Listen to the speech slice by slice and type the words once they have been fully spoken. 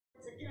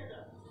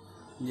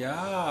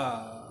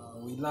Yeah,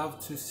 we love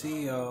to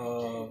see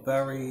a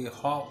very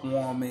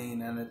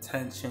heartwarming and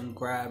attention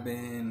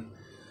grabbing,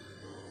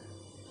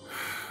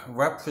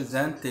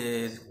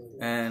 represented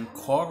and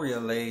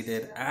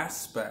correlated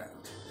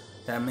aspect.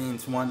 That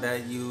means one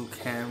that you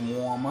can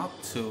warm up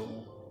to.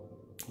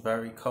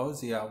 Very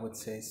cozy, I would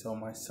say so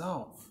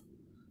myself.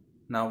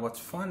 Now, what's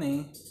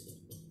funny,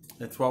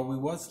 it's what we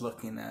was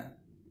looking at.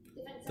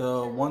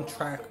 The one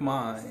track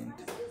mind,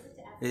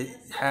 it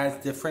has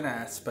different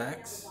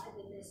aspects.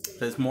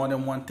 There's more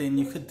than one thing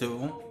you could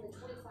do,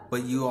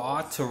 but you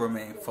are to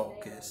remain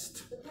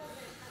focused.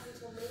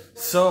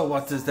 So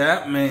what does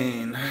that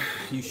mean?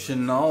 You should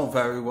know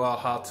very well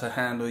how to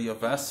handle your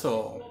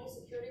vessel.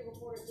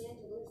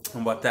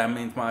 And what that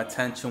means, my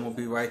attention will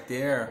be right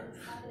there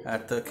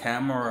at the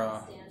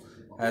camera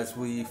as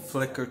we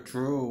flicker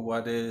through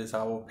what is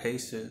our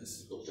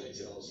paces.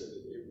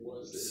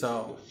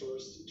 So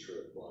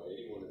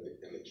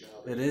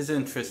it is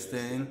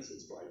interesting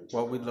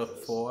what we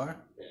look for.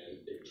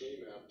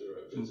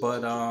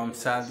 But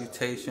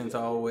salutations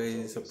are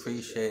always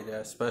appreciated,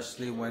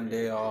 especially when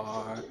they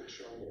are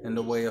in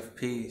the way of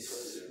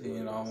peace.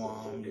 You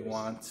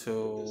want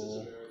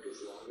to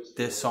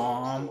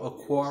disarm a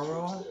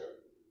quarrel,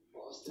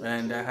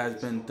 and that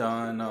has been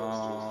done,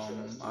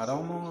 I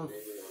don't know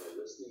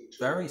if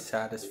very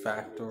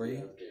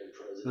satisfactorily.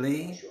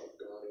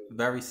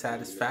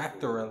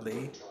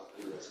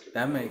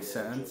 That makes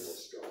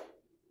sense.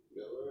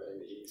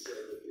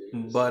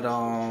 But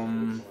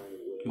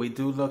we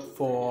do look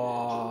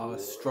for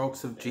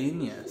strokes of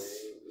genius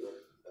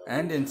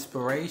and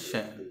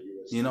inspiration.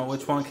 You know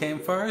which one came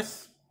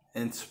first?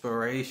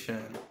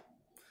 Inspiration.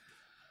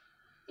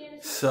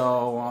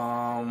 So,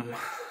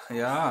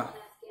 yeah.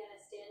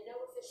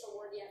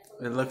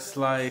 It looks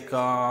like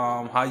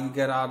how you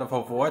get out of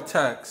a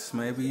vortex.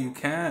 Maybe you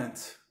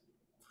can't.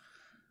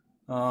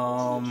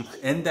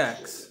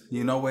 Index.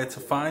 You know where to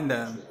find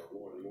them.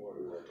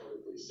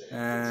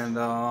 And,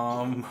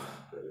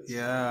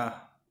 yeah.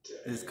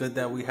 It's good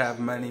that we have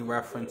many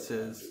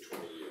references.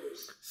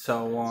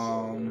 So,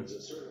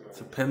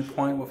 to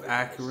pinpoint with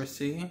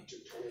accuracy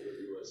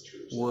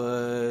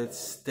would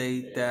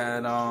state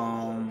that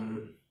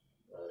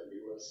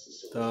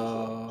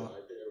the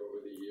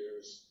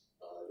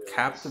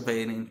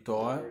captivating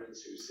thought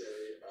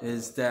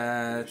is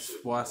that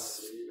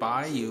what's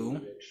by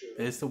you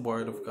is the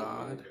Word of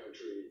God,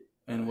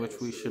 in which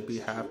we should be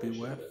happy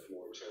with.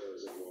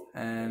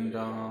 And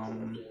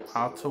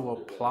how to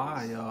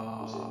apply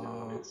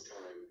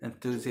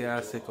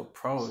enthusiastic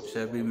approach.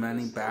 There'd be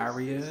many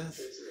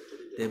barriers.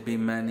 There'd be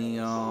many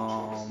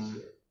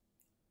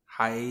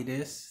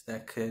hiatus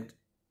that could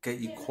get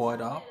you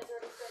caught up,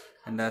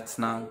 and that's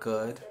not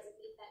good.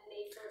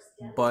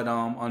 But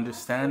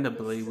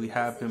understandably, we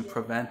have been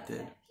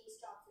prevented,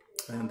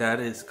 and that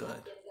is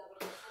good.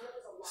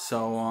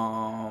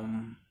 So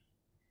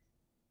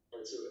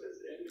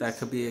that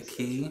could be a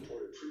key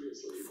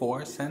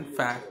force and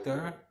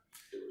factor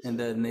in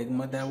the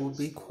enigma that will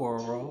be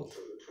quarreled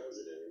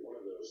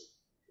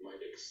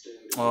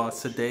or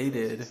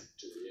sedated,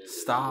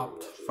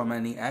 stopped from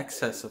any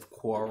excess of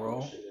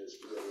quarrel,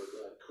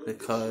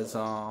 because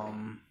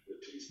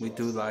we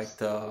do like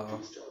the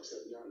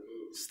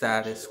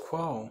status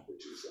quo,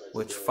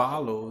 which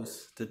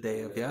follows the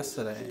day of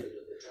yesterday,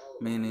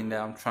 meaning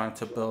that I'm trying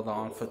to build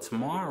on for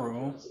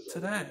tomorrow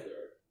today.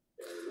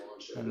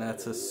 And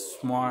that's a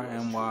smart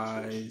and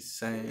wise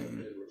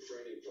saying.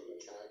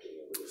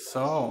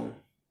 So,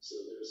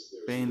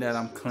 being that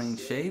I'm clean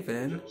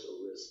shaven,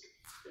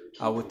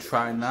 I would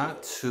try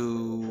not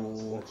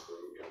to,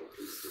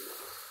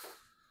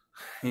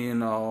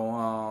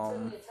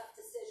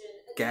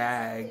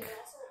 gag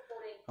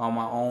on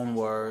my own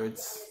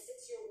words.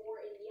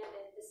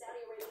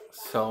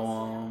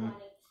 So,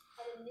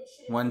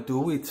 when do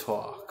we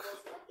talk?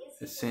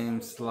 It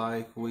seems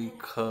like we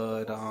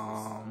could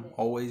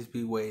always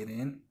be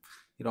waiting.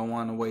 You don't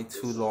want to wait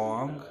too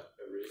long.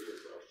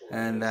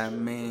 And that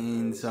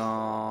means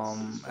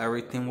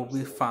everything will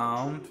be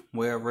found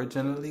where it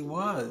originally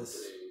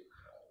was.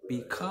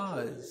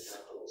 Because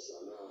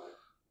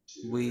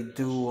we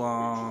do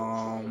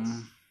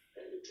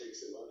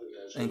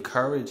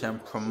encourage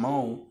and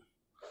promote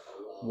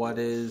what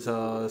is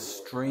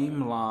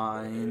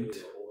streamlined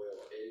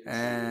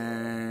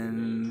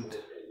and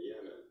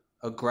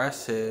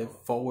aggressive,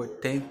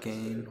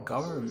 forward-thinking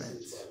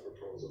government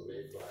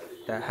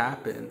that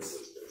happens.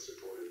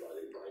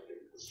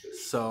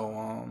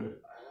 So,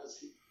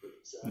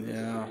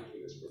 yeah,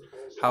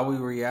 how we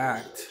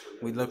react.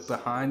 We look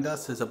behind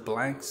us is a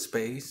blank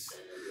space.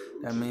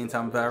 That means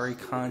I'm very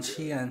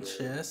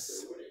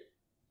conscientious.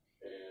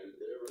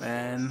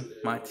 And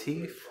my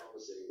teeth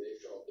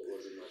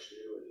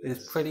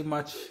is pretty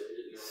much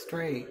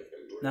straight.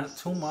 Not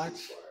too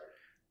much.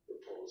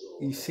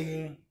 You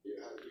see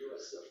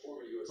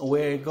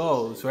where it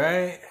goes,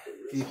 right?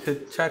 You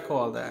could check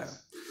all that.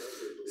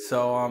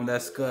 So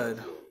that's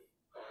good.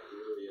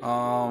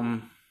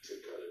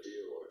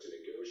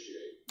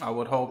 I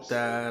would hope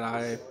that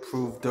I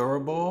prove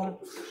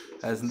durable,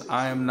 as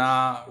I am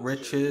not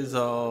riches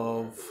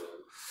of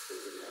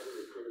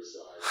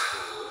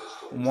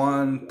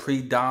one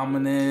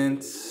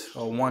predominant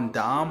or one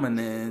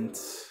dominant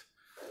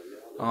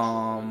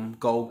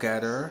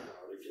go-getter,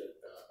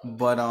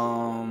 but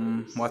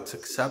what's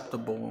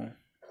acceptable,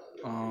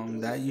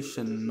 that you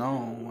should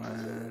know.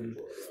 And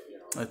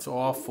it's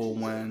awful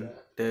when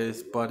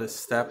there's but a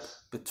step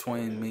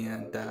between me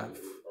and death.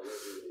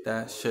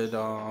 That should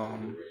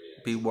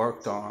be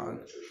worked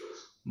on,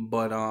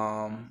 but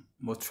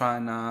we'll try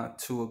not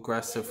to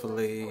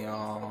aggressively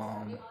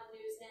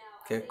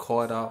get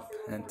caught up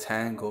and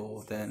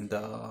tangled in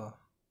the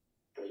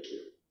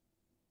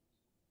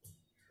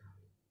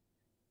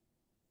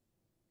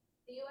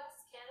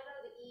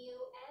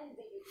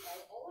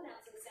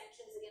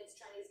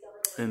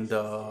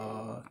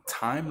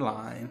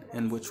timeline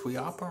in which we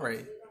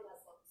operate.